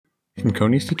From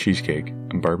conies to cheesecake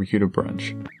and barbecue to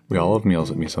brunch, we all have meals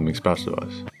that mean something special to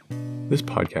us. This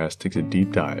podcast takes a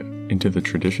deep dive into the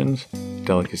traditions,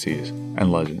 delicacies,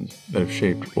 and legends that have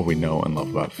shaped what we know and love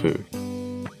about food.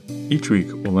 Each week,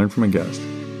 we'll learn from a guest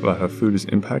about how food has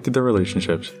impacted their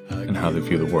relationships and how they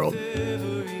view the world.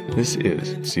 This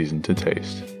is Season to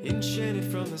Taste.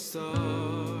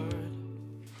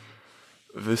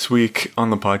 This week on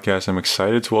the podcast, I'm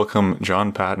excited to welcome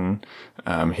John Patton.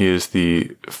 He is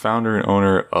the founder and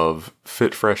owner of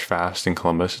Fit Fresh Fast in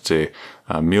Columbus. It's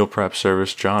a meal prep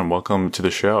service. John, welcome to the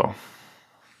show.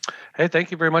 Hey, thank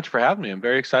you very much for having me. I'm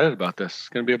very excited about this. It's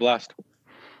going to be a blast.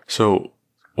 So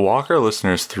walk our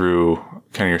listeners through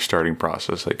kind of your starting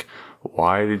process. Like,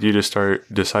 why did you decide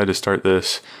to start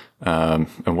this? And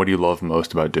what do you love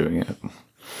most about doing it?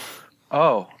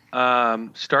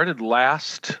 Started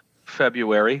last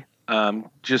February,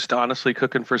 just honestly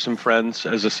cooking for some friends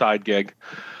as a side gig.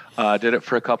 Did it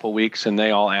for a couple weeks, and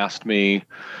they all asked me,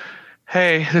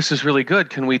 hey, this is really good.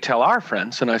 Can we tell our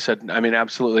friends? And I said,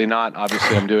 absolutely not.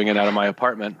 Obviously, I'm doing it out of my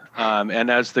apartment.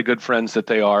 And as the good friends that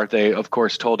they are, they, of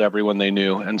course, told everyone they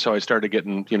knew. And so I started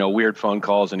getting, weird phone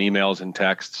calls and emails and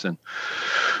texts and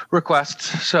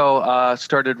requests. So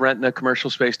started renting a commercial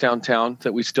space downtown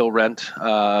that we still rent,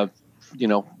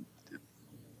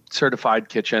 certified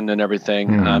kitchen and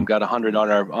everything. Got 100 on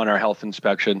our health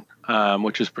inspection,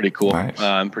 which is pretty cool. Nice.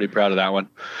 I'm pretty proud of that one.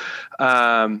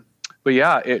 But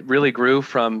yeah, it really grew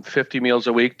from 50 meals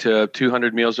a week to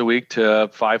 200 meals a week to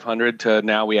 500 to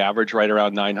now we average right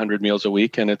around 900 meals a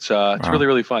week. And it's really,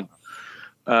 really fun.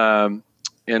 And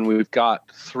we've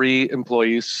got 3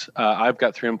 employees. I've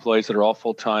got 3 employees that are all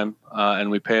full-time,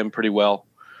 and we pay them pretty well.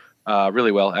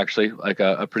 Really well, actually, like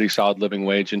a pretty solid living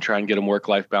wage, and try and get them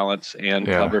work-life balance and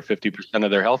cover 50%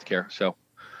 of their health care. So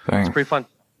It's pretty fun.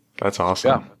 That's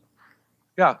awesome.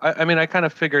 Yeah. I kind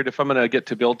of figured if I'm going to get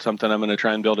to build something, I'm going to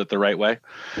try and build it the right way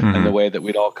and the way that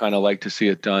we'd all kind of like to see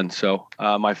it done. So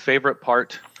my favorite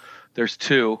part, there's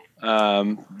 2.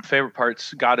 Favorite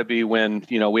part's got to be when,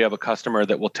 we have a customer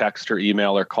that will text or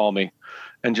email or call me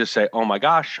and just say, oh my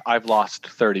gosh, I've lost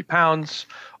 30 pounds.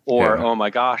 Or, oh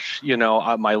my gosh,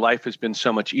 my life has been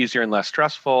so much easier and less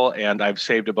stressful, and I've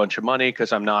saved a bunch of money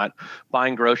because I'm not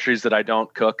buying groceries that I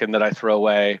don't cook and that I throw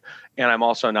away. And I'm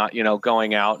also not,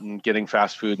 going out and getting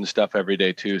fast food and stuff every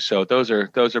day too. So those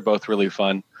are both really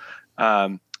fun.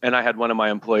 And I had one of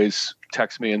my employees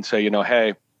text me and say,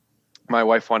 hey, my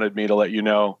wife wanted me to let you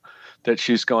know that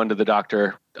she's going to the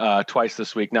doctor twice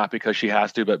this week, not because she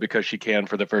has to, but because she can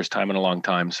for the first time in a long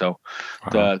time. So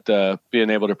the being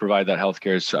able to provide that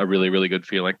healthcare is a really, really good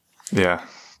feeling. Yeah.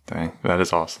 Dang, that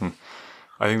is awesome.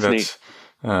 I think that's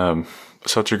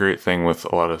such a great thing with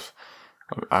a lot of,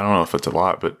 I don't know if it's a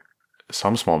lot, but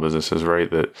some small businesses, right?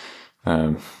 That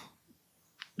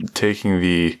taking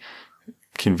the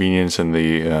convenience and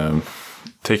the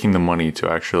taking the money to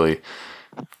actually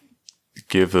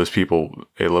give those people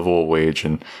a livable wage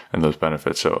and those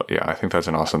benefits. So yeah, I think that's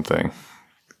an awesome thing.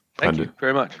 Thank you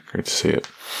very much. Great to see it.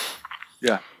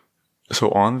 Yeah. So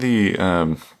on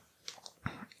the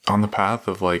path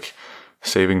of like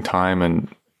saving time,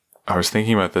 and I was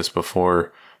thinking about this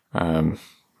before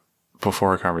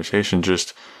our conversation,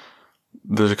 just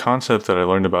there's a concept that I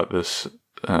learned about this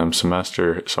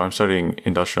semester. So I'm studying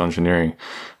industrial engineering,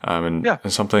 and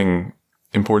something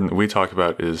important that we talk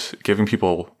about is giving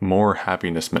people more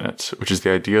happiness minutes, which is the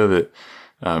idea that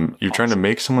you're trying to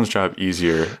make someone's job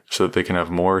easier so that they can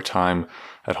have more time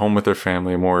at home with their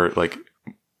family, more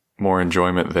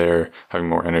enjoyment there, having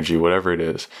more energy, whatever it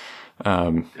is.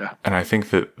 And I think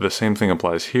that the same thing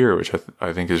applies here, which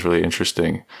I think is really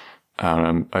interesting.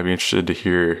 I'd be interested to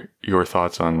hear your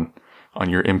thoughts on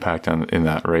your impact in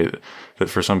that, right? That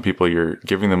for some people, you're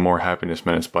giving them more happiness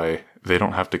minutes by they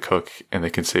don't have to cook and they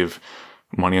can save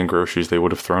money on groceries they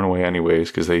would have thrown away anyways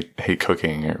because they hate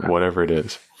cooking or whatever it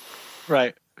is.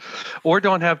 Right. Or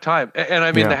don't have time.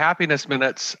 And the happiness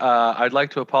minutes, I'd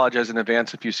like to apologize in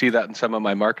advance if you see that in some of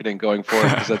my marketing going forward,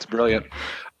 because that's brilliant.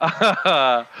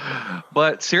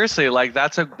 But seriously, like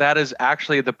that is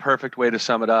actually the perfect way to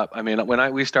sum it up.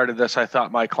 When we started this, I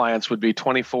thought my clients would be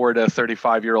 24 to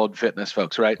 35-year-old fitness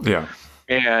folks, right? Yeah.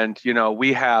 And,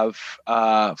 we have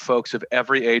folks of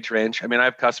every age range. I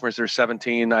have customers that are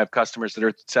 17. I have customers that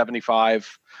are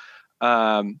 75.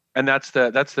 And that's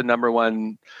the number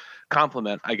one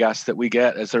compliment, I guess, that we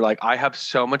get is they're like, I have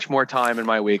so much more time in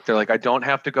my week. They're like, I don't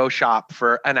have to go shop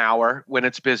for an hour when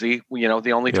it's busy,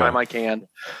 the only time I can.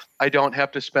 I don't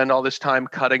have to spend all this time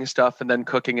cutting stuff and then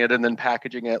cooking it and then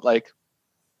packaging it. Like,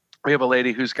 we have a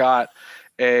lady who's got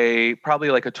probably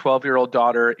like a 12-year-old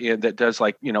daughter that does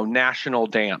like, national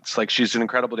dance. Like she's an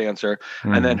incredible dancer.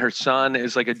 And then her son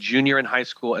is like a junior in high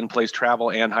school and plays travel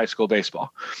and high school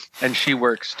baseball. And she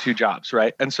works 2 jobs.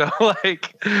 Right. And so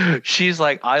like, she's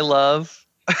like, I love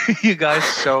you guys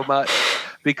so much.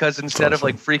 Because instead of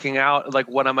like freaking out, like,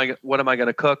 what am I going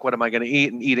to cook? What am I going to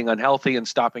eat? And eating unhealthy and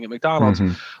stopping at McDonald's.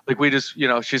 Like we just,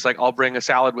 she's like, I'll bring a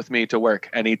salad with me to work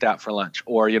and eat that for lunch.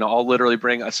 Or, I'll literally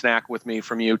bring a snack with me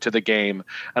from you to the game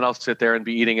and I'll sit there and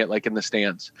be eating it like in the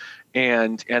stands.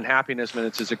 And happiness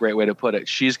minutes is a great way to put it.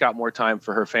 She's got more time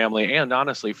for her family and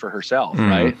honestly for herself.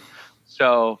 Right.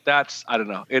 So that's, I don't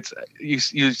know. It's, you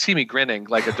see me grinning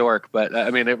like a dork, but I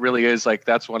mean, it really is like,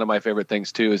 that's one of my favorite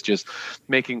things too, is just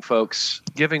giving folks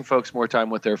more time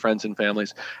with their friends and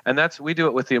families. And we do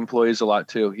it with the employees a lot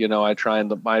too. I try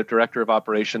my director of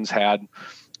operations had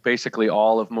basically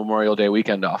all of Memorial Day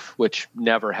weekend off, which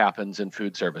never happens in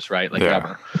food service, right? Like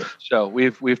ever. So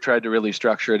we've tried to really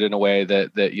structure it in a way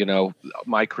that,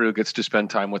 my crew gets to spend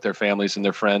time with their families and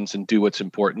their friends and do what's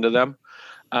important to them.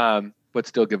 But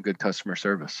still give good customer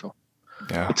service. So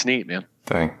it's neat, man.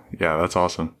 Dang. Yeah, that's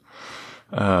awesome.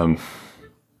 No,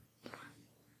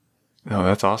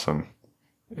 that's awesome.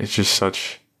 It's just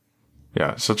such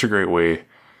a great way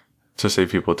to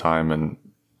save people time.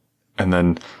 And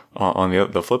then on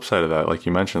the flip side of that, like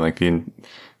you mentioned, like the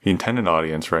intended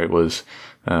audience, right, was,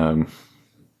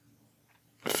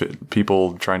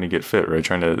 people trying to get fit, right?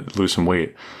 Trying to lose some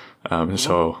weight.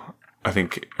 So I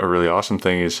think a really awesome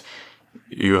thing is,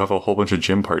 you have a whole bunch of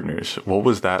gym partners. What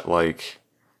was that like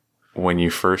when you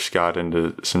first got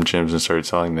into some gyms and started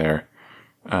selling there?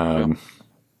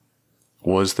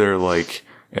 Was there like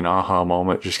an aha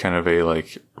moment, just kind of a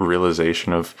like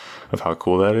realization of how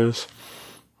cool that is?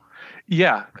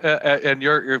 Yeah. And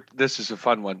this is a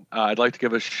fun one. I'd like to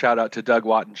give a shout out to Doug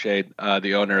Wattenshade,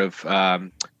 the owner of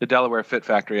the Delaware Fit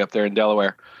Factory up there in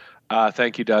Delaware.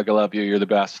 Thank you, Doug. I love you. You're the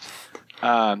best.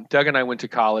 Doug and I went to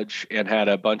college and had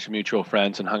a bunch of mutual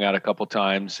friends and hung out a couple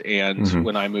times. And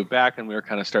when I moved back and we were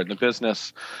kind of starting the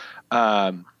business,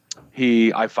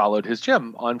 I followed his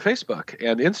gym on Facebook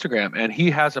and Instagram, and he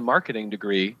has a marketing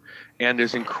degree and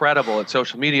is incredible at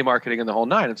social media marketing and the whole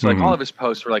nine. And so like all of his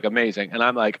posts were like amazing. And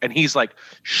I'm like, and he's like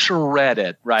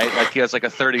shredded, right? Like he has like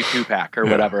a 32 pack or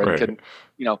whatever and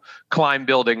can, climb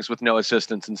buildings with no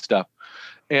assistance and stuff.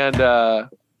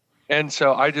 And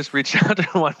so I just reached out to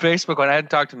him on Facebook when I hadn't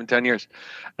talked to him in 10 years.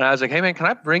 And I was like, hey, man, can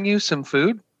I bring you some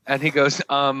food? And he goes,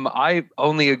 I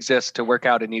only exist to work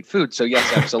out and eat food. So yes,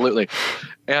 absolutely.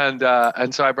 And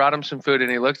so I brought him some food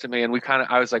and he looked at me and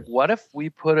I was like, what if we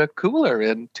put a cooler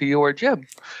into your gym?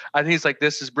 And he's like,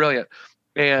 this is brilliant.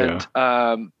 And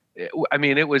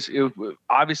it was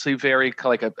obviously very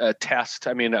like a test.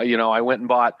 I mean, I went and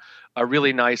bought a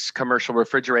really nice commercial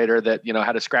refrigerator that,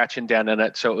 had a scratch indent in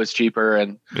it. So it was cheaper.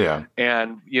 And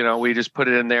we just put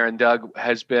it in there, and Doug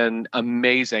has been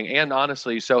amazing. And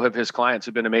honestly, so have his clients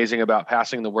have been amazing about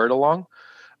passing the word along.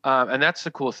 And that's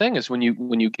the cool thing is when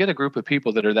you get a group of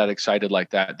people that are that excited like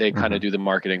that, they kind of do the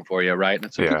marketing for you. Right. And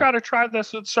it's like, you got to try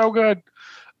this. It's so good.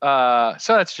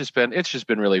 So it's just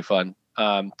been really fun.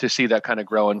 To see that kind of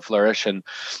grow and flourish. And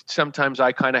sometimes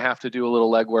I kind of have to do a little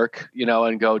legwork,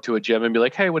 and go to a gym and be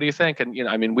like, hey, what do you think?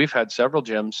 And, we've had several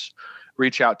gyms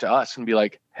reach out to us and be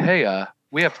like, hey,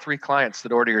 we have 3 clients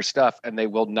that order your stuff and they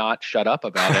will not shut up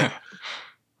about it.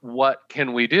 What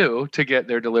can we do to get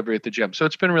their delivery at the gym? So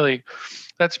that's been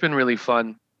really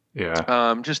fun.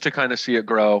 Yeah. Just to kind of see it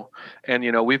grow. And,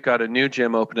 we've got a new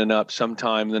gym opening up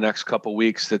sometime in the next couple of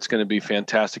weeks. That's going to be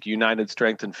fantastic. United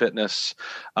Strength and Fitness,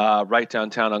 right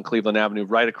downtown on Cleveland Avenue,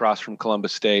 right across from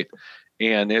Columbus State.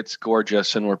 And it's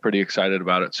gorgeous and we're pretty excited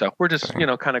about it. So we're just,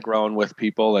 kind of growing with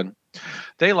people, and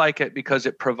they like it because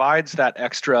it provides that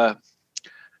extra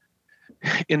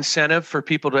incentive for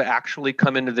people to actually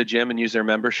come into the gym and use their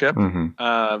membership.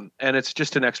 And it's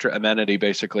just an extra amenity,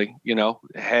 basically,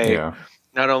 hey,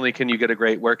 not only can you get a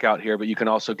great workout here, but you can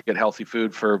also get healthy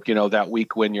food for, that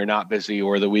week when you're not busy,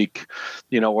 or the week,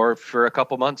 or for a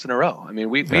couple months in a row. I mean,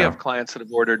 we have clients that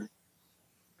have ordered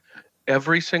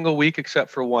every single week except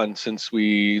for one since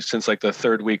like the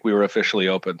 3rd week we were officially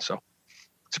open. So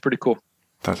it's pretty cool.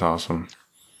 That's awesome.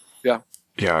 Yeah.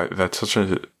 Yeah. That's such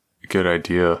a good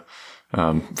idea,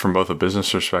 from both a business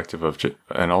perspective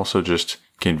and also just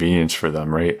convenience for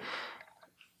them, right?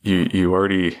 You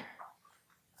already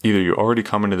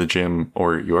come into the gym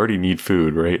or you already need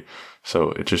food, right?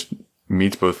 So it just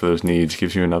meets both of those needs,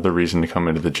 gives you another reason to come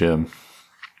into the gym.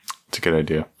 It's a good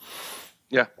idea.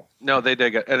 Yeah, no, they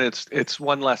dig it. And it's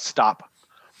one less stop.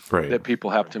 Right. that people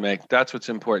have to make. That's what's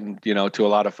important, to a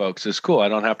lot of folks is cool. I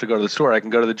don't have to go to the store. I can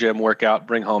go to the gym, work out,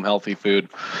 bring home healthy food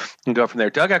and go from there.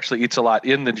 Doug actually eats a lot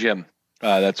in the gym.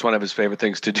 That's one of his favorite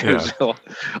things to do. Yeah. So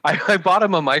I bought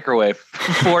him a microwave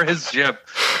for his gym,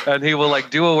 and he will like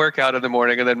do a workout in the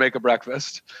morning and then make a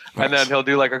breakfast. Nice. And then he'll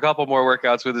do like a couple more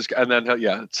workouts with his, and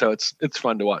then so it's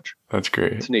fun to watch. That's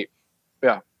great. It's neat.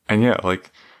 Yeah. And yeah,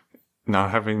 like not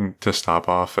having to stop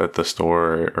off at the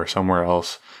store or somewhere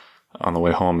else on the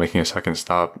way home, making a second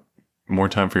stop, more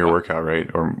time for your workout, right?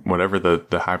 Or whatever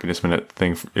the happiness minute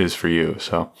thing is for you.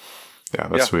 So yeah,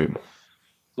 that's sweet.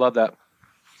 Love that.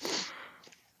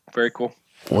 Very cool.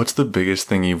 What's the biggest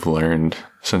thing you've learned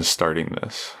since starting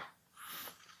this?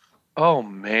 Oh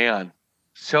man,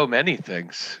 so many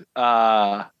things.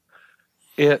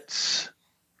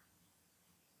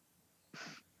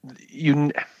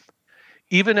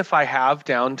 Even if I have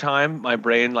downtime, my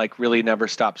brain like really never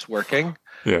stops working.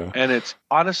 Yeah. And it's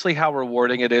honestly how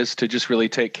rewarding it is to just really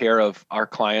take care of our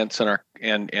clients and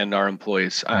our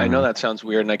employees. I know that sounds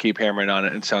weird and I keep hammering on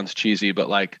it. It sounds cheesy, but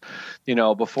like,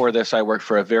 before this, I worked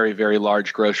for a very, very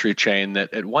large grocery chain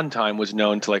that at one time was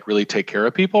known to like really take care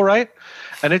of people, right?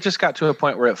 And it just got to a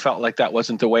point where it felt like that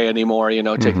wasn't the way anymore,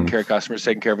 taking care of customers,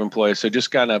 taking care of employees. So just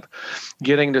kind of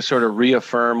getting to sort of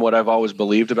reaffirm what I've always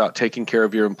believed about taking care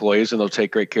of your employees and they'll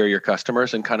take great care of your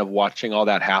customers, and kind of watching all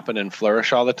that happen and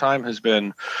flourish all the time has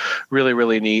been really,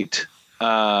 really neat.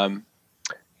 And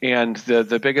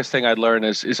the biggest thing I'd learn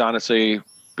is honestly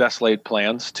best laid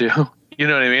plans too. You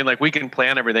know what I mean? Like we can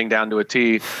plan everything down to a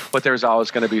T, but there's always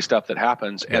going to be stuff that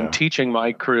happens. Yeah. And teaching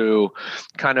my crew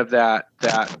kind of that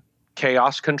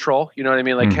chaos control, you know what I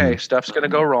mean? Like, hey, stuff's going to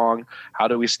go wrong. How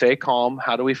do we stay calm?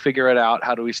 How do we figure it out?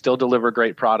 How do we still deliver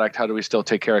great product? How do we still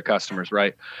take care of customers,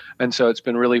 right? And so it's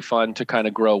been really fun to kind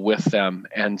of grow with them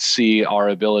and see our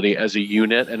ability as a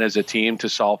unit and as a team to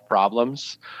solve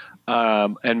problems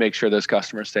and make sure those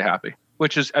customers stay happy.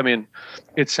 Which is, I mean,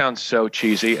 it sounds so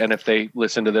cheesy. And if they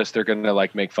listen to this, they're going to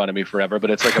like make fun of me forever,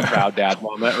 but it's like a proud dad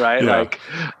moment, right? Yeah. Like,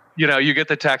 you get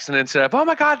the text and instead of, oh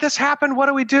my God, this happened. What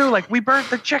do we do? Like we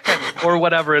burnt the chicken or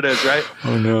whatever it is. Right.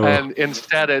 Oh no. And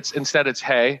instead it's,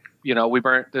 hey, we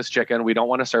burnt this chicken. We don't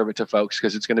want to serve it to folks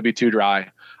because it's going to be too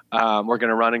dry. We're going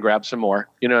to run and grab some more,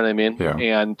 you know what I mean? Yeah.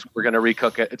 And we're going to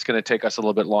recook it. It's going to take us a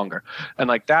little bit longer. And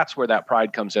like, that's where that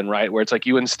pride comes in, right? Where it's like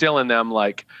you instill in them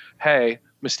like, hey,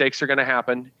 mistakes are going to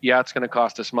happen. Yeah, it's going to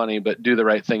cost us money, but do the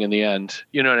right thing in the end.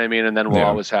 You know what I mean? And then we'll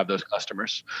always have those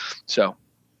customers. So,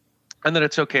 and then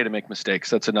it's okay to make mistakes.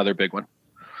 That's another big one.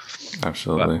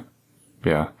 Absolutely.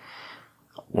 Yeah.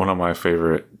 One of my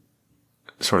favorite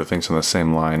sort of things on the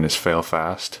same line is fail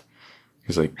fast.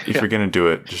 He's like, if you're going to do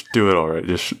it, just do it all right.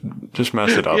 Just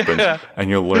mess it up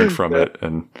and you'll learn from it.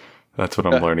 And that's what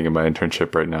I'm learning in my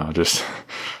internship right now. Just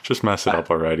mess it up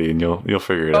already and you'll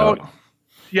figure it out.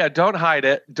 Yeah, don't hide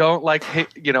it. Don't like, hem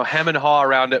and haw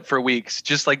around it for weeks.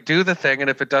 Just like do the thing. And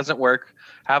if it doesn't work,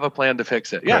 have a plan to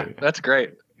fix it. Yeah, That's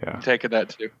great. Yeah. I'm taking that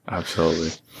too. Absolutely.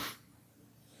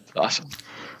 It's awesome.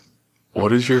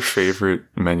 What is your favorite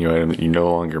menu item that you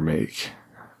no longer make?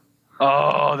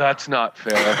 Oh, that's not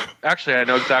fair. Actually, I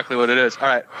know exactly what it is. All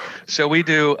right. So we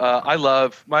do,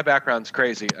 my background's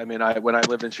crazy. I mean, when I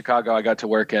lived in Chicago, I got to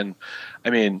work in,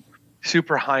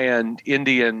 super high-end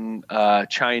Indian,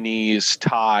 Chinese,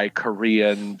 Thai,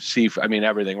 Korean, seafood,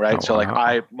 everything, right? Oh, so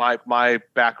wow. like my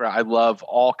background, I love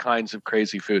all kinds of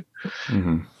crazy food.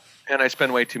 Mm-hmm. And I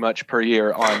spend way too much per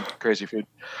year on crazy food,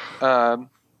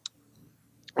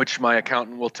 which my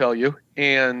accountant will tell you.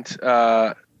 And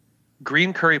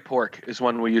green curry pork is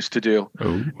one we used to do.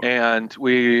 Ooh. And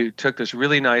we took this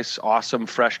really nice, awesome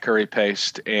fresh curry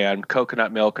paste and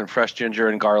coconut milk and fresh ginger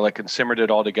and garlic and simmered it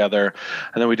all together.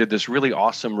 And then we did this really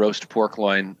awesome roast pork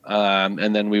loin.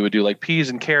 And then we would do like peas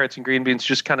and carrots and green beans,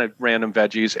 just kind of random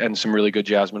veggies and some really good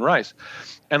jasmine rice.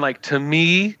 And like, to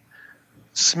me,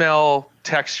 smell,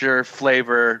 texture,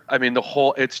 flavor,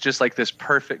 it's just like this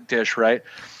perfect dish, right?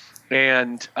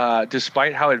 And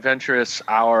despite how adventurous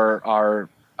our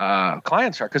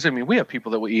clients are, because we have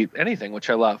people that will eat anything,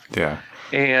 which I love. Yeah.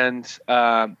 And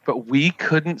but we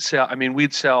couldn't sell.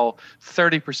 We'd sell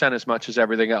 30% as much as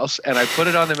everything else. And I put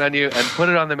it on the menu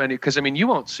because you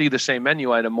won't see the same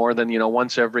menu item more than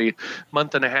once every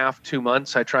month and a half, 2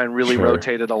 months. I try and really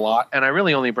rotate it a lot, and I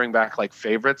really only bring back like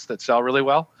favorites that sell really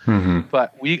well. Mm-hmm.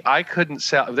 But I couldn't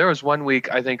sell. There was one week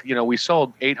I think we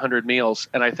sold 800 meals,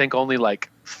 and I think only like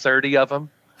 30 of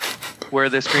them were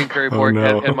this green curry pork.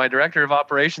 Oh, no. And my director of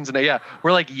operations, and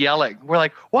we're like yelling. We're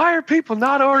like, why are people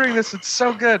not ordering this? It's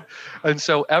so good. And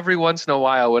so every once in a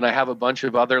while, when I have a bunch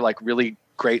of other like really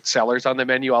great sellers on the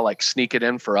menu, I'll like sneak it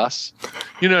in for us.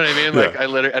 You know what I mean? Like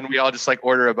and we all just like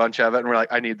order a bunch of it and we're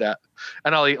like, I need that.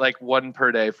 And I'll eat like one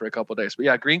per day for a couple of days. But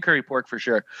yeah, green curry pork for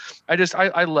sure.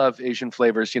 I love Asian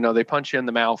flavors. You know, they punch you in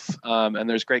the mouth, and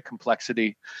there's great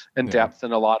complexity and depth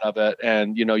in a lot of it.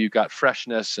 And, you know, you've got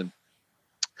freshness and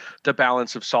the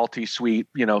balance of salty, sweet,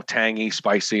 you know, tangy,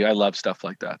 spicy. I love stuff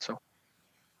like that.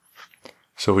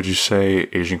 So would you say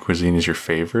Asian cuisine is your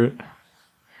favorite?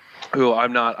 Ooh,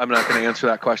 I'm not going to answer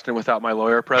that question without my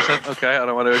lawyer present. Okay. I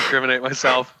don't want to incriminate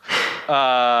myself.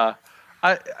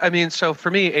 I mean, so for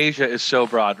me, Asia is so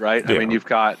broad, right? Yeah. I mean, you've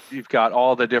got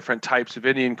all the different types of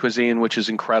Indian cuisine, which is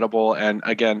incredible. And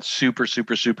again, super,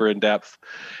 super, super in depth.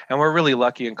 And we're really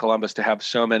lucky in Columbus to have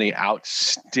so many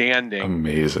outstanding,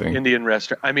 amazing Indian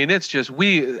restaurants. I mean, it's just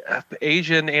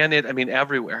Asian and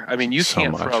everywhere. I mean, you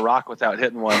can't throw a rock without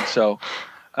hitting one. So,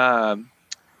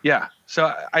 yeah.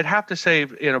 So I'd have to say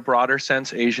in a broader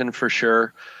sense, Asian for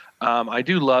sure. I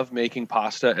do love making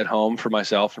pasta at home for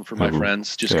myself and for my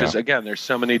friends, just because, again, there's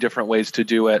so many different ways to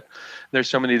do it. There's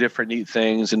so many different neat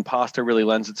things, and pasta really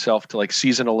lends itself to like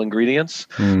seasonal ingredients.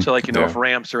 So like, you know, if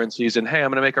ramps are in season, hey, I'm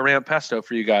going to make a ramp pesto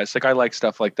for you guys. Like I like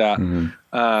stuff like that.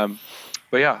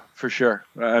 But yeah, for sure.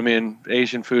 I mean,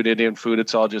 Asian food, Indian food,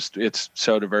 it's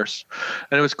so diverse.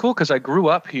 And it was cool because I grew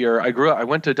up here. I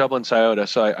went to Dublin Scioto.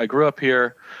 So I grew up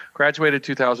here, graduated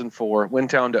 2004,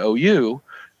 went down to OU.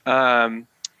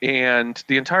 And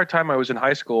the entire time I was in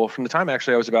high school, from the time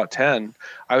actually I was about 10,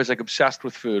 I was like obsessed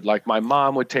with food. Like my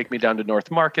mom would take me down to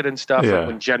North Market and stuff. Like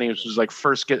when Jenny's was like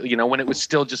first when it was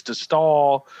still just a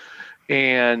stall,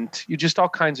 and you just all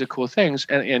kinds of cool things.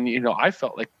 And you know, I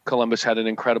felt like Columbus had an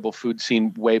incredible food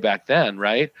scene way back then,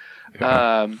 right?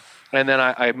 Yeah. And then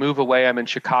I move away. I'm in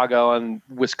Chicago and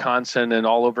Wisconsin and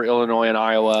all over Illinois and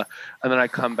Iowa. And then I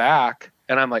come back.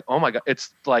 And I'm like, oh my God,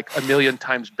 it's like a million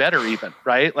times better even,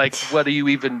 right? Like, how do you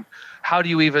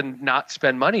even not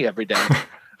spend money every day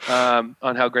on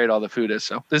how great all the food is?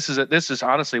 So this is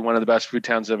honestly one of the best food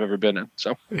towns I've ever been in.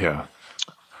 So yeah,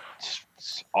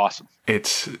 it's awesome.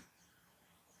 It's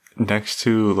next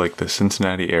to like the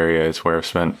Cincinnati area. It's where I've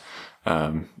spent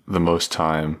the most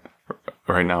time.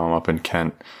 Right now I'm up in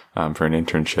Kent for an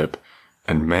internship,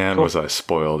 and man, was I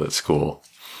spoiled at school.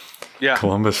 Yeah,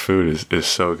 Columbus food is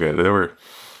so good.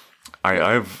 I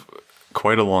have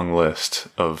quite a long list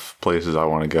of places I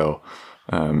want to go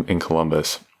in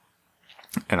Columbus,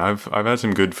 and I've had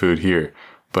some good food here.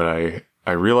 But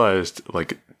I realized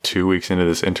like 2 weeks into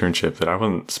this internship that I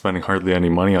wasn't spending hardly any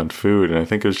money on food, and I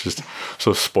think it was just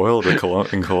so spoiled in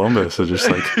Columbus. So just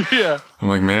like I'm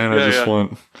like, man, I just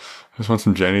want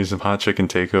some Jenny's, some hot chicken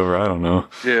takeover. I don't know.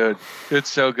 Dude, it's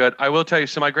so good. I will tell you.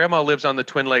 So my grandma lives on the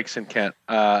Twin Lakes in Kent,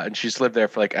 and she's lived there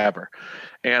for like ever.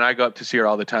 And I go up to see her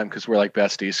all the time because we're like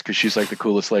besties, because she's like the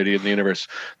coolest lady in the universe.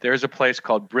 There's a place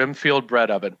called Brimfield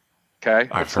Bread Oven. Okay.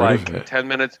 I've heard of it. 10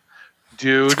 minutes.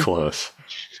 Dude. It's close.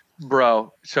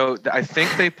 Bro. So I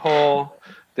think they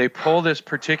pull this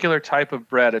particular type of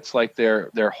bread. It's like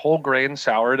their whole grain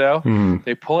sourdough.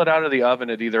 They pull it out of the oven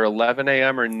at either 11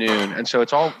 a.m. or noon. And so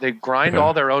they grind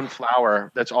all their own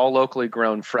flour that's all locally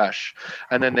grown fresh.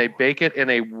 And then they bake it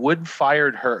in a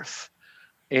wood-fired hearth.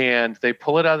 And they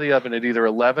pull it out of the oven at either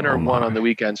 11 or 1 on the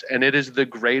weekends. And it is the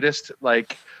greatest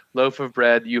like loaf of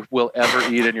bread you will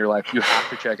ever eat in your life. You have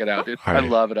to check it out, dude. I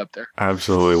love it up there.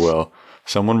 Absolutely will.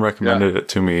 Someone recommended it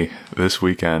to me this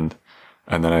weekend.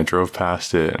 And then I drove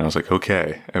past it, and I was like,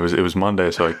 okay. It was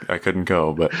Monday, so I couldn't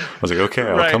go. But I was like, okay,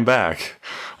 I'll come back.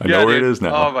 I know where it is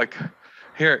now. Oh my God!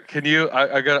 Here, can you?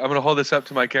 I'm gonna hold this up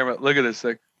to my camera. Look at this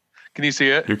thing. Can you see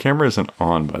it? Your camera isn't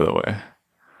on, by the way.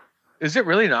 Is it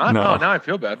really not? No. Oh, now I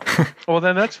feel bad. Well,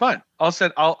 then that's fine.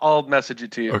 I'll message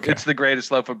it to you. Okay. It's the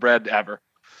greatest loaf of bread ever.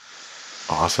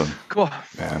 Awesome. Cool.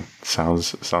 Man,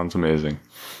 sounds amazing.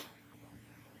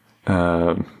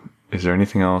 Is there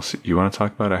anything else you want to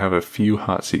talk about? I have a few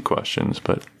hot seat questions,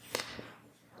 but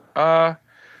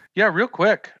yeah, real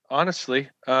quick.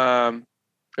 Honestly,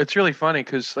 it's really funny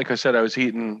because, like I said,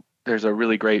 there's a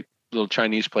really great little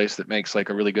Chinese place that makes like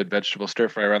a really good vegetable stir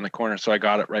fry around the corner. So I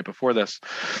got it right before this.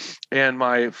 And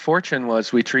my fortune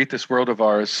was we treat this world of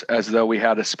ours as though we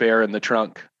had a spare in the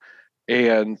trunk.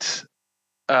 And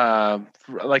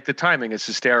like the timing is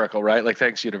hysterical, right? Like,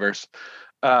 thanks, universe.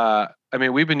 I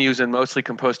mean, we've been using mostly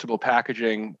compostable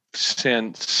packaging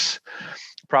since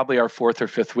probably our 4th or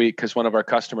 5th week, because one of our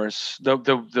customers,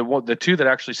 the two that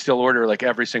actually still order like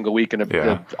every single week and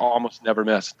have almost never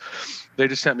missed, they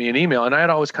just sent me an email. And I had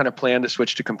always kind of planned to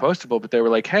switch to compostable, but they were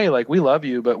like, hey, like, we love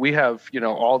you, but we have,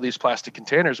 all these plastic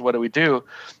containers. What do we do?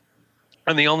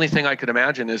 And the only thing I could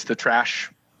imagine is the trash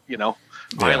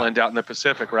island out in the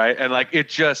Pacific, right? And like it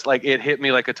just like it hit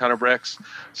me like a ton of bricks.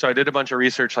 So I did a bunch of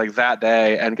research like that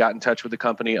day and got in touch with a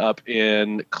company up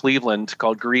in Cleveland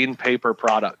called Green Paper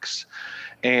Products.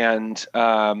 And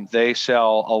they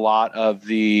sell a lot of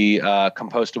the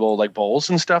compostable like bowls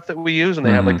and stuff that we use. And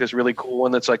they have like this really cool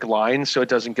one that's like lined so it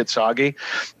doesn't get soggy.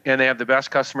 And they have the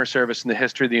best customer service in the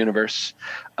history of the universe.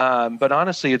 But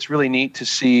honestly, it's really neat to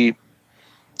see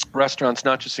restaurants,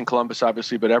 not just in Columbus,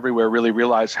 obviously, but everywhere, really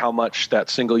realize how much that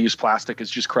single-use plastic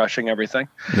is just crushing everything.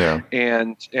 Yeah.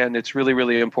 And it's really,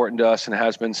 really important to us, and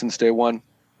has been since day one,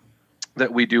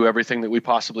 that we do everything that we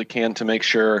possibly can to make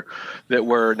sure that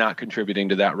we're not contributing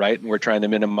to that, right? And we're trying to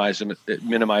minimize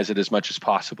it as much as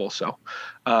possible. So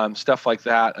stuff like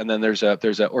that. And then there's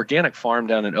a organic farm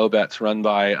down in Obetz run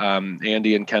by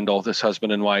Andy and Kendall, this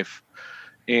husband and wife.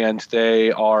 And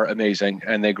they are amazing,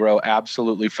 and they grow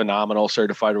absolutely phenomenal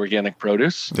certified organic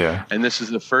produce. Yeah. And this is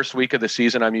the first week of the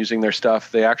season I'm using their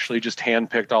stuff. They actually just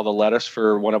handpicked all the lettuce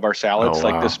for one of our salads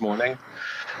like this morning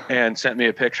and sent me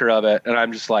a picture of it. And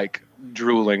I'm just like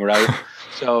drooling, right?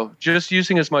 So just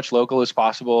using as much local as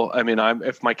possible. I mean,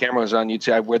 if my camera was on, you'd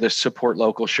see I wear this support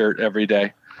local shirt every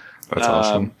day. That's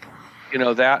awesome.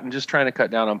 That and just trying to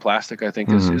cut down on plastic, I think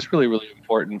is really, really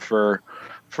important for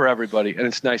everybody. And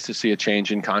it's nice to see a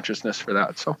change in consciousness for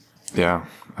that. So yeah,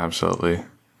 absolutely.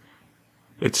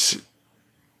 It's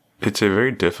a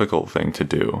very difficult thing to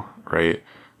do, right?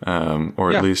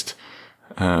 Or at least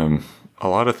a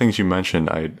lot of things you mentioned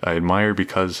I admire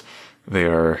because they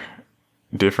are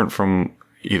different from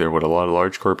either what a lot of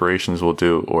large corporations will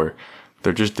do, or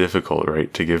they're just difficult,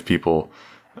 right? To give people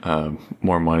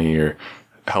more money or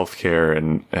healthcare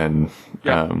and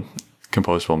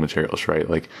compostable materials, right?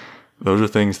 Like those are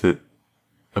things that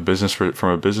from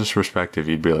a business perspective,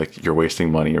 you'd be like, you're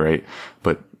wasting money, right?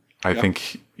 But I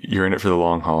think you're in it for the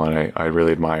long haul, and I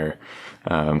really admire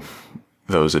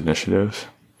those initiatives.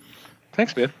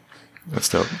 Thanks, man. That's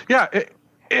dope. Yeah.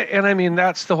 And I mean,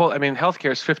 that's the whole, I mean,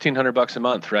 healthcare is $1,500 a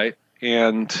month, right?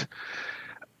 And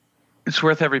it's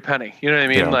worth every penny. You know what I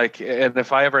mean? Yeah. Like, and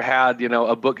if I ever had,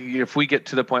 a book, if we get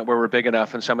to the point where we're big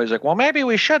enough and somebody's like, well, maybe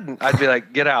we shouldn't, I'd be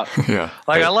like, get out. Yeah.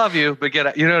 Like, I love you, but get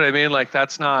out. You know what I mean? Like,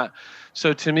 that's not,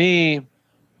 so to me,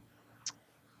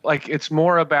 like, it's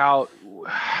more about,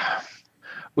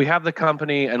 we have the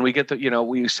company and we get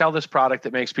we sell this product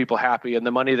that makes people happy, and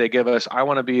the money they give us, I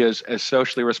want to be as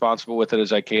socially responsible with it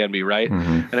as I can be, right?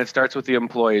 And it starts with the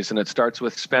employees, and it starts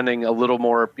with spending a little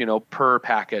more, per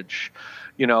package,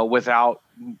 without,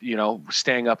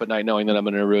 staying up at night knowing that I'm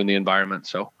going to ruin the environment.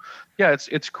 So yeah,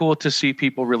 it's cool to see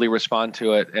people really respond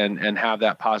to it and have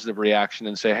that positive reaction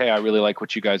and say, hey, I really like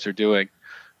what you guys are doing.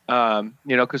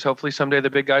 Because hopefully someday the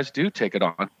big guys do take it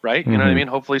on, right? You know what I mean?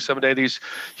 Hopefully someday these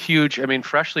huge,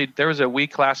 Freshly, there was a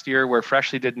week last year where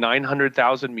Freshly did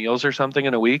 900,000 meals or something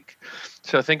in a week.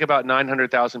 So think about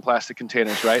 900,000 plastic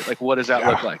containers, right? Like, what does that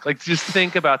look like? Like, just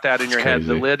think about that in your head,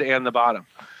 the lid and the bottom.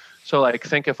 So like,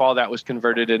 think if all that was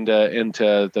converted into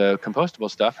the compostable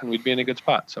stuff, and we'd be in a good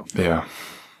spot. So yeah,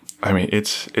 I mean,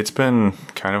 it's been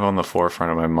kind of on the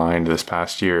forefront of my mind this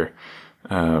past year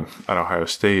at Ohio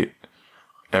State.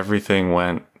 Everything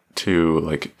went to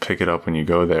like pick it up when you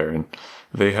go there, and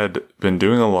they had been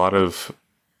doing a lot of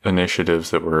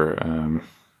initiatives that were,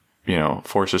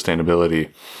 for sustainability.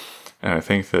 And I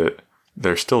think that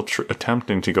they're still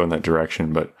attempting to go in that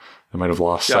direction, but they might have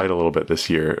lost sight a little bit this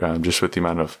year, just with the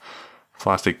amount of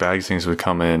plastic bags things would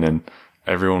come in, and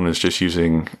everyone was just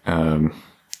using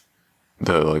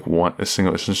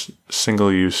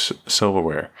single use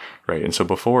silverware, right? And so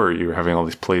before, you were having all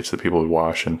these plates that people would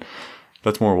wash, and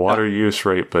that's more water use,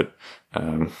 right? But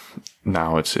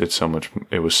now it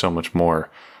was so much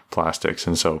more plastics,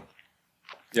 and so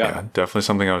definitely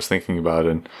something I was thinking about,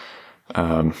 and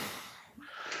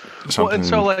so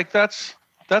like that's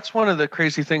one of the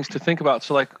crazy things to think about.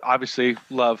 So like, obviously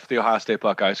love the Ohio State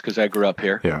Buckeyes because I grew up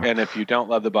here, and if you don't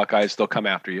love the Buckeyes, they'll come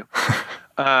after you.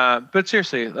 But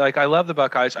seriously, like, I love the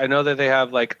Buckeyes. I know that they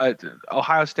have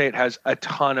Ohio State has a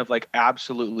ton of like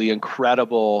absolutely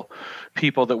incredible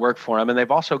people that work for them. And they've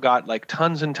also got like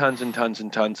tons and tons and tons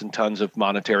and tons and tons of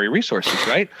monetary resources,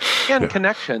 right? And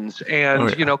connections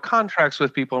and, contracts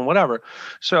with people and whatever.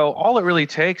 So all it really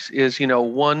takes is,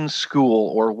 one school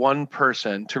or one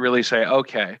person to really say,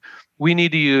 okay, we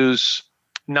need to use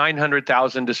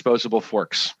 900,000 disposable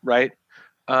forks, right?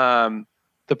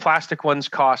 The plastic ones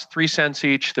cost 3 cents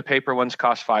each. The paper ones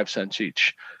cost 5 cents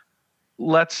each.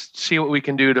 let's see what we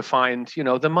can do to find,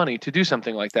 the money to do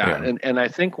something like that. Yeah. And I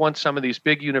think once some of these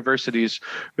big universities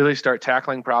really start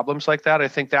tackling problems like that, I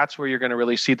think that's where you're going to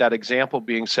really see that example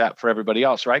being set for everybody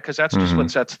else, right? Because that's just what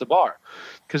sets the bar.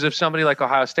 Because if somebody like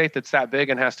Ohio State that's that big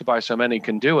and has to buy so many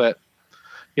can do it,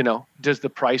 does the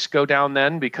price go down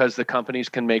then because the companies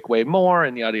can make way more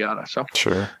and yada yada? So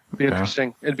sure, it'd be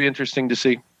interesting. It'd be interesting to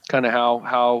see kind of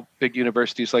how big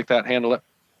universities like that handle it.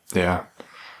 Yeah.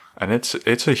 And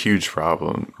it's a huge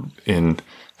problem in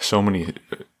so many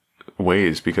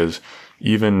ways, because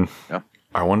even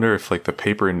I wonder if like the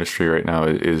paper industry right now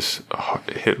is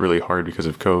hit really hard because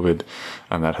of COVID,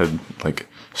 and that had like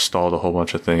stalled a whole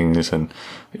bunch of things, and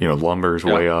lumber's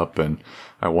way up, and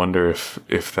I wonder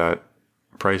if that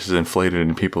price is inflated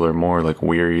and people are more like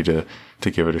weary to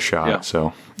give it a shot. Yeah.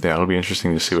 So it'll be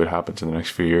interesting to see what happens in the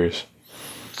next few years.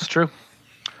 It's true.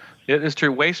 It is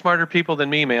true. Way smarter people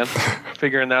than me, man,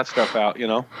 figuring that stuff out,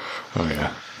 Oh,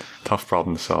 yeah. Tough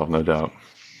problem to solve, no doubt.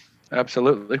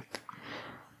 Absolutely.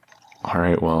 All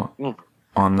right. Well,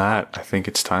 on that, I think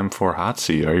it's time for Hot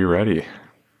Seat. Are you ready?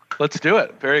 Let's do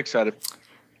it. Very excited.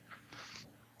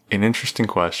 An interesting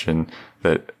question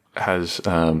that has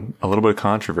a little bit of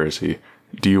controversy.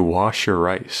 Do you wash your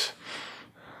rice?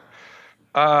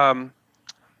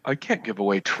 I can't give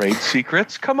away trade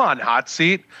secrets. Come on, Hot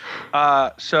Seat.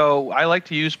 So I like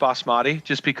to use basmati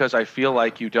just because I feel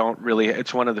like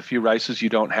it's one of the few rices you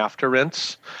don't have to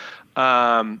rinse.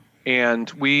 And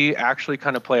we actually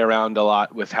kind of play around a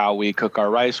lot with how we cook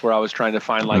our rice, where I was trying to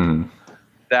find like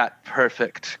that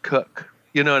perfect cook.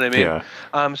 You know what I mean?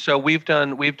 Yeah. So we've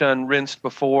done rinsed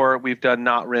before, we've done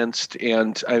not rinsed,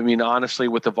 and I mean honestly,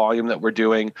 with the volume that we're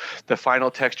doing, the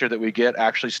final texture that we get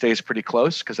actually stays pretty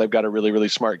close because I've got a really, really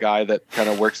smart guy that kind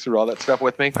of works through all that stuff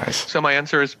with me. Nice. So my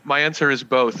answer is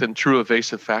both in true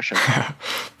evasive fashion.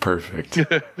 Perfect.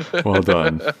 Well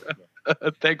done.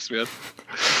 Thanks, man.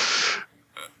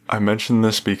 I mentioned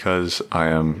this because I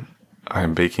am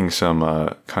baking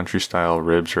some country style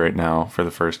ribs right now for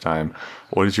the first time.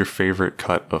 What is your favorite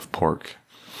cut of pork?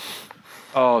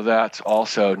 Oh, that's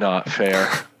also not fair.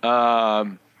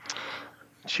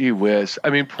 Gee whiz. I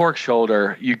mean, pork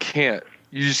shoulder, you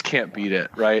just can't beat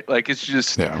it, right? Like it's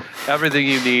just everything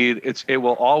you need. It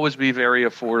will always be very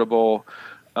affordable.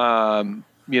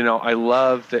 I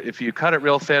love that if you cut it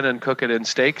real thin and cook it in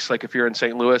steaks, like if you're in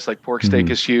St. Louis, like pork steak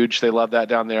is huge. They love that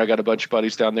down there. I got a bunch of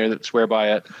buddies down there that swear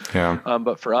by it. Yeah.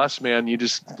 But for us, man, you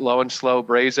just low and slow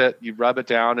braise it. You rub it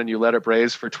down and you let it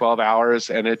braise for 12 hours.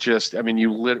 And it just, I mean,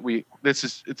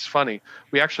 it's funny.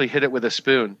 We actually hit it with a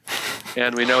spoon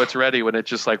and we know it's ready when it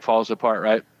just like falls apart.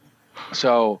 Right.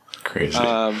 So crazy.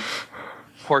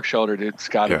 Pork shoulder, dude, it's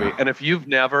gotta be. And if you've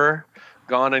never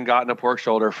gone and gotten a pork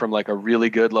shoulder from like a really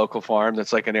good local farm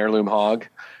that's like an heirloom hog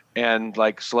and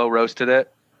like slow roasted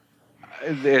it,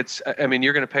 you're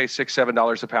going to pay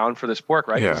 $6-7 a pound for this pork,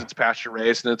 right? Because it's pasture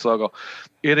raised and it's local.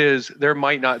 There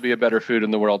might not be a better food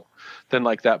in the world than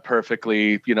like that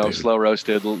perfectly, slow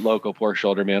roasted local pork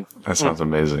shoulder, man. That sounds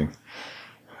amazing.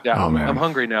 Yeah, oh, man. I'm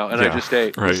hungry now, and I just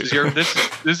ate. Right.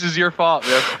 This is your fault,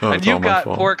 man. Oh, and you've got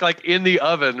pork like in the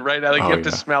oven right now. Like you have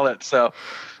to smell it. So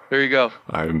there you go.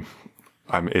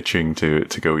 I'm itching to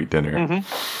go eat dinner.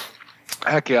 Mm-hmm.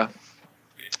 Heck yeah.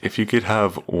 If you could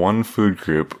have one food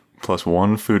group plus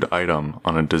one food item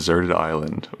on a deserted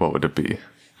island, what would it be?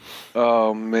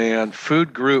 Oh, man.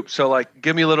 Food group. So, like,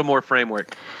 give me a little more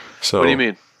framework. So, what do you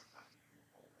mean?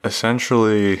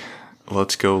 Essentially,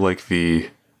 let's go like the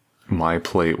My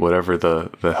Plate, whatever the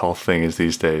health thing is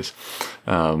these days.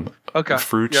 Okay.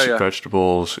 Fruits,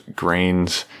 vegetables,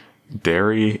 grains,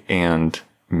 dairy, and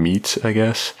meat, I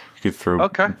guess. You could throw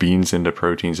beans into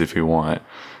proteins if you want.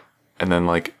 And then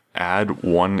like add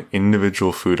one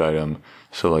individual food item.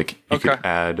 So like you could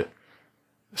add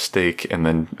steak and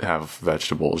then have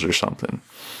vegetables or something.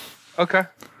 Okay.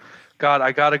 God,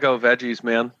 I gotta go veggies,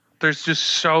 man. There's just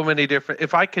so many different.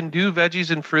 If I can do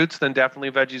veggies and fruits, then definitely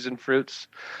veggies and fruits.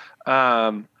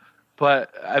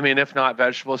 But I mean, if not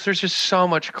vegetables, there's just so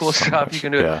much cool stuff you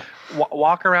can do. Yeah.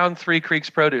 Walk around Three Creeks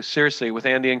Produce, seriously, with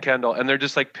Andy and Kendall, and they're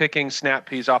just like picking snap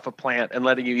peas off a plant and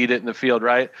letting you eat it in the field,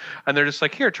 right? And they're just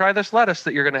like, here, try this lettuce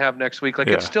that you're going to have next week. Like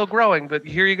it's still growing, but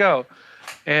here you go.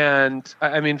 And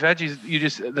I mean,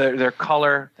 veggies, their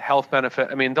color, health benefit.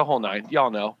 I mean, the whole nine.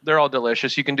 Y'all know they're all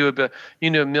delicious. You can do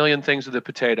a million things with a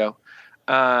potato,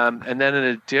 and then an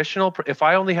additional. If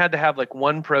I only had to have like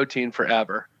one protein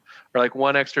forever, or like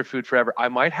one extra food forever, I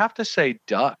might have to say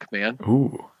duck, man.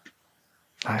 Ooh.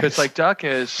 Because like duck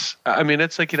is, I mean,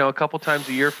 it's like, a couple times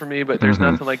a year for me, but there's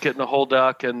nothing like getting a whole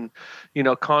duck and,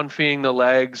 confying the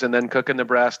legs and then cooking the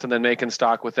breast and then making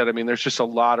stock with it. I mean, there's just a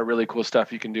lot of really cool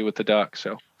stuff you can do with the duck.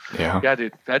 So yeah,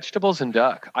 dude, vegetables and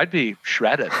duck. I'd be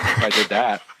shredded if I did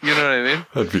that. You know what I mean?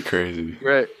 That'd be crazy.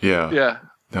 Right. Yeah. Yeah.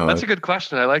 No, that's a good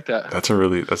question. I like that. That's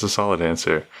a solid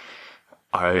answer.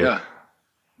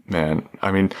 Man,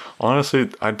 I mean,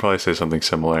 honestly, I'd probably say something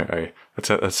similar.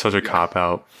 That's such a cop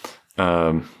out.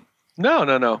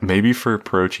 No. Maybe for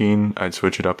protein, I'd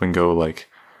switch it up and go like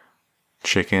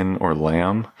chicken or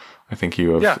lamb. I think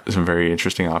you have some very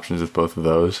interesting options with both of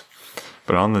those.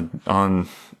 But on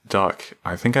duck,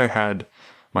 I think I had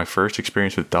my first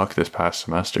experience with duck this past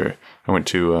semester. I went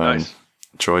to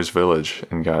Joy's Village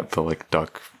and got the like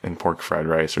duck and pork fried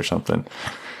rice or something.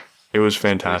 It was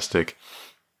fantastic.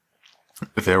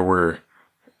 They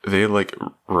like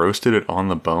roasted it on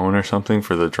the bone or something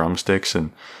for the drumsticks,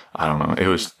 and I don't know. It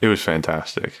was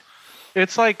fantastic.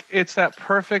 It's like, it's that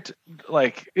perfect,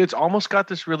 like, it's almost got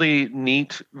this really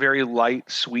neat, very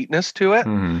light sweetness to it.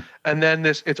 Mm-hmm. And then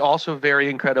it's also very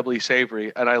incredibly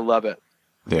savory, and I love it.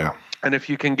 Yeah. And if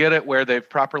you can get it where they've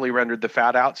properly rendered the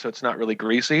fat out so it's not really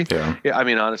greasy. Yeah. I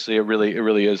mean, honestly, it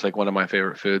really is like one of my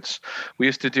favorite foods. We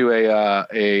used to do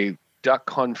a duck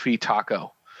confit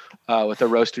taco with a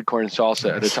roasted corn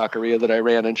salsa at a taqueria that I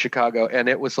ran in Chicago. And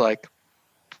it was like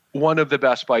one of the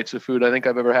best bites of food I think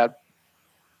I've ever had.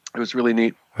 It was really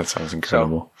neat. That sounds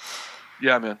incredible. So,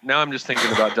 yeah, man. Now I'm just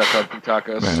thinking about duck confit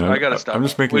tacos. Man, I gotta stop. I'm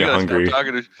just making you hungry.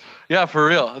 Yeah, for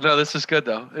real. No, this is good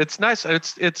though. It's nice.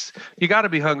 It's you got to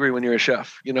be hungry when you're a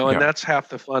chef, and that's half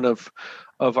the fun of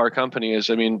our company is,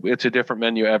 I mean, it's a different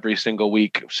menu every single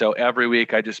week. So every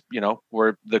week I just,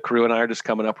 the crew and I are just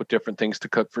coming up with different things to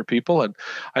cook for people. And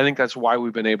I think that's why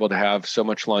we've been able to have so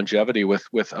much longevity with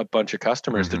a bunch of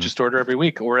customers that just order every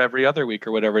week or every other week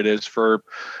or whatever it is for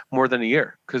more than a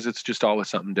year, because it's just always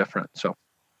something different. So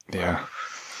yeah,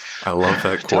 I love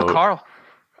that quote. Tell Carl.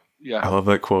 Yeah, I love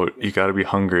that quote. You got to be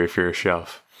hungry if you're a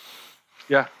chef.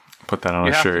 Yeah, put that on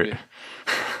a shirt.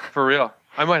 For real.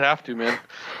 I might have to, man.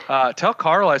 Tell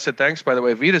Carl I said thanks, by the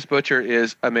way. Vita's Butcher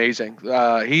is amazing.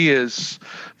 He is,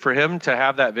 for him to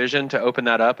have that vision to open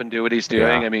that up and do what he's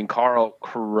doing. Yeah. I mean, Carl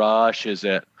crushes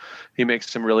it. He makes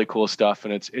some really cool stuff,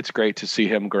 and it's great to see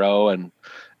him grow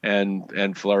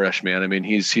and flourish, man. I mean,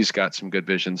 he's got some good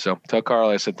vision. So tell Carl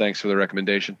I said thanks for the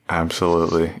recommendation.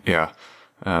 Absolutely. Yeah.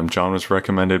 John was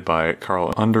recommended by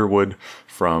Carl Underwood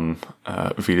from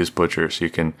Vita's Butcher. So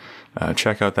you can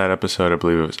check out that episode. I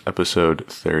believe it was episode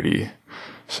 30.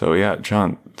 So yeah,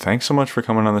 John, thanks so much for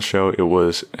coming on the show. It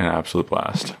was an absolute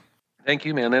blast. Thank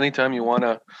you, man. Anytime you want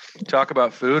to talk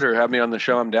about food or have me on the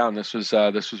show, I'm down. This was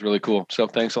really cool. So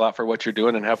thanks a lot for what you're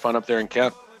doing, and have fun up there in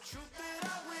Kent.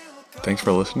 Thanks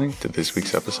for listening to this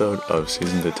week's episode of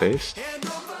Season to Taste.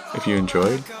 If you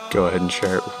enjoyed, go ahead and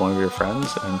share it with one of your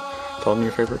friends and tell them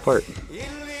your favorite part.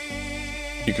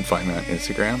 You can find me on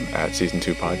Instagram at Season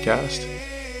 2 Podcast.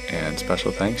 And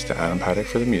special thanks to Adam Paddock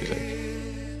for the music.